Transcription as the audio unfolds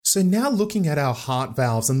So now looking at our heart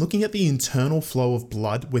valves and looking at the internal flow of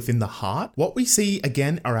blood within the heart, what we see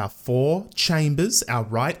again are our 4 chambers, our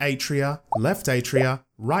right atria,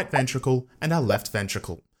 right ventricle, and our left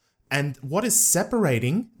ventricle. And what is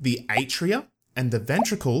separating the atria and the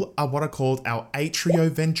ventricle are what are called our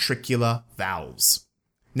atrioventricular valves.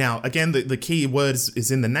 Now, again, the key word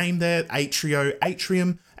is in the name there,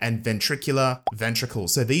 atrium, and ventricular, ventricle.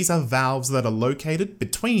 So these are valves that are located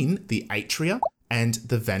between the atria and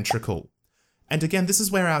the ventricle. And again, this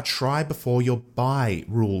is where our try before your buy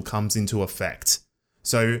rule comes into effect.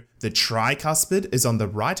 So the tricuspid is on the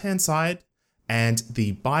right-hand side and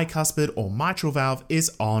the bicuspid or mitral valve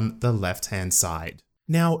is on the left-hand side.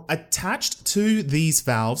 Now, attached to these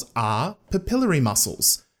valves are papillary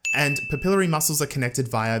muscles, and papillary muscles are connected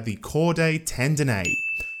via the chordae tendineae.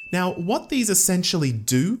 Now, what these essentially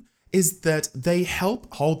do is that they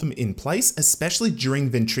help hold them in place, especially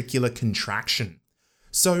during ventricular contraction.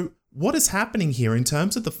 So what is happening here in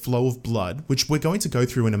terms of the flow of blood, which we're going to go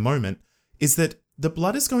through in a moment, is that the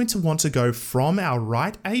blood is going to want to go from our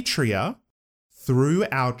right atria through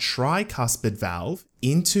our tricuspid valve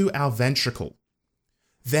into our ventricle.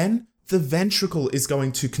 Then the ventricle is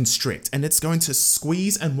going to constrict and it's going to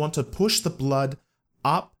squeeze and want to push the blood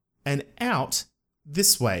up and out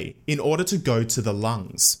this way in order to go to the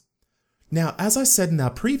lungs. Now, as I said in our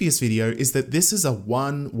previous video, is that this is a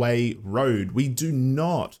one-way road. We do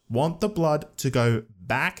not want the blood to go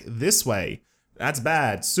back this way. That's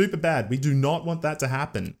bad, super bad. We do not want that to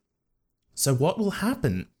happen. So what will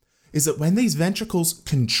happen is that when these ventricles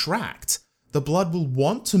contract, the blood will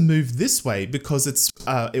want to move this way because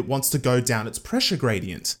it wants to go down its pressure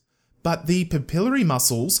gradient. But the papillary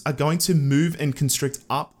muscles are going to move and constrict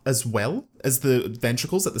up as well as the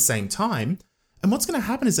ventricles at the same time. And what's going to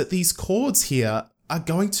happen is that these cords here are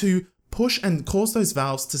going to push and cause those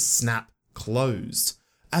valves to snap closed.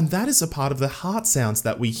 And that is a part of the heart sounds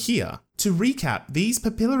that we hear. To recap, these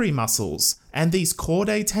papillary muscles and these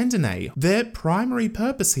chordae tendineae, their primary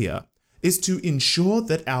purpose here is to ensure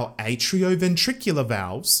that our atrioventricular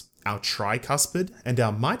valves, our tricuspid and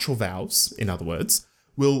our mitral valves, in other words,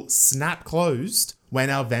 will snap closed when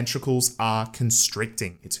our ventricles are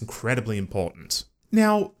constricting. It's incredibly important.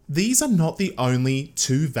 Now, these are not the only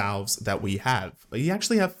 2 valves that we have. We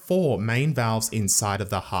actually have 4 main valves inside of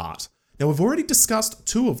the heart. Now, we've already discussed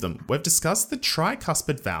 2 of them. We've discussed the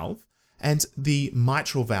tricuspid valve and the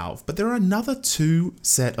mitral valve, but there are another 2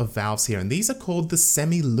 set of valves here, and these are called the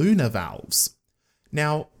semilunar valves.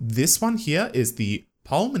 Now, this one here is the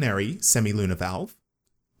pulmonary semilunar valve,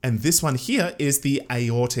 and this one here is the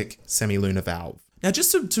aortic semilunar valve. Now,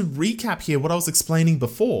 just to recap here what I was explaining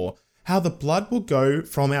before, how the blood will go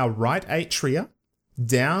from our right atria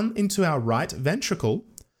down into our right ventricle,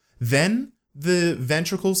 then the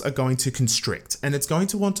ventricles are going to constrict and it's going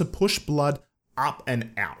to want to push blood up and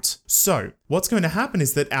out. So what's going to happen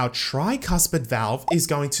is that our tricuspid valve is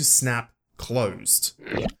going to snap closed.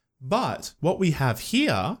 But what we have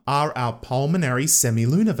here are our pulmonary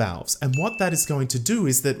semilunar valves. And what that is going to do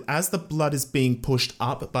is that as the blood is being pushed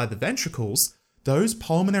up by the ventricles, those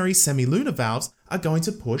pulmonary semilunar valves are going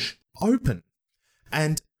to push open.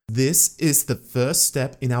 And this is the first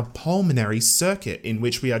step in our pulmonary circuit in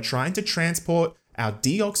which we are trying to transport our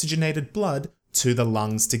deoxygenated blood to the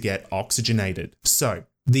lungs to get oxygenated. So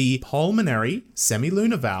the pulmonary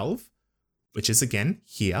semilunar valve, which is again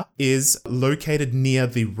here, is located near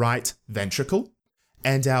the right ventricle,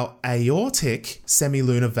 and our aortic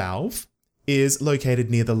semilunar valve is located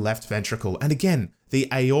near the left ventricle. And again, the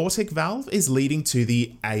aortic valve is leading to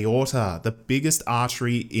the aorta, the biggest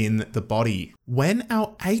artery in the body. When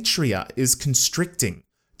our atria is constricting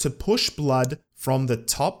to push blood from the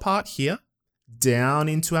top part here down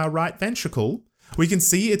into our right ventricle, we can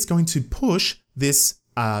see it's going to push this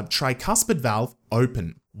tricuspid valve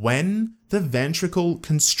open. When the ventricle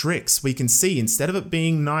constricts, we can see instead of it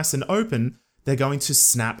being nice and open, they're going to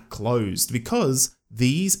snap closed because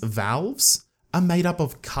these valves are made up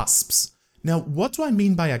of cusps. Now, what do I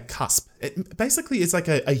mean by a cusp? It basically is like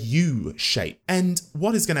a U shape. And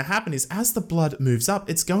what is going to happen is as the blood moves up,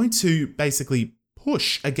 it's going to basically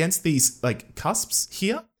push against these like cusps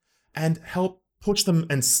here and help push them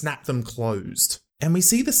and snap them closed. And we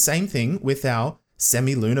see the same thing with our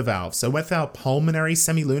semilunar valve. So with our pulmonary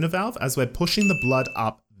semilunar valve, as we're pushing the blood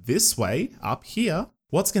up this way, up here,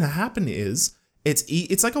 what's going to happen is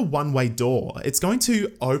it's like a one-way door. It's going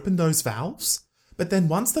to open those valves. But then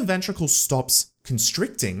once the ventricle stops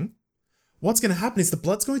constricting, what's going to happen is the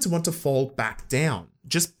blood's going to want to fall back down,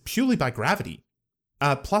 just purely by gravity,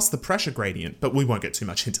 plus the pressure gradient, but we won't get too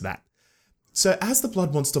much into that. So as the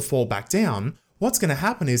blood wants to fall back down, what's going to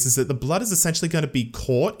happen is that the blood is essentially going to be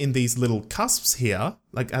caught in these little cusps here,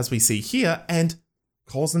 like as we see here, and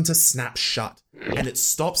cause them to snap shut. And it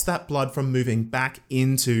stops that blood from moving back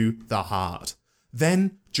into the heart.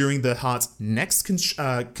 Then, during the heart's next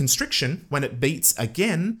constriction, when it beats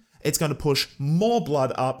again, it's going to push more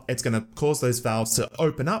blood up. It's going to cause those valves to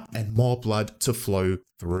open up and more blood to flow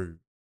through.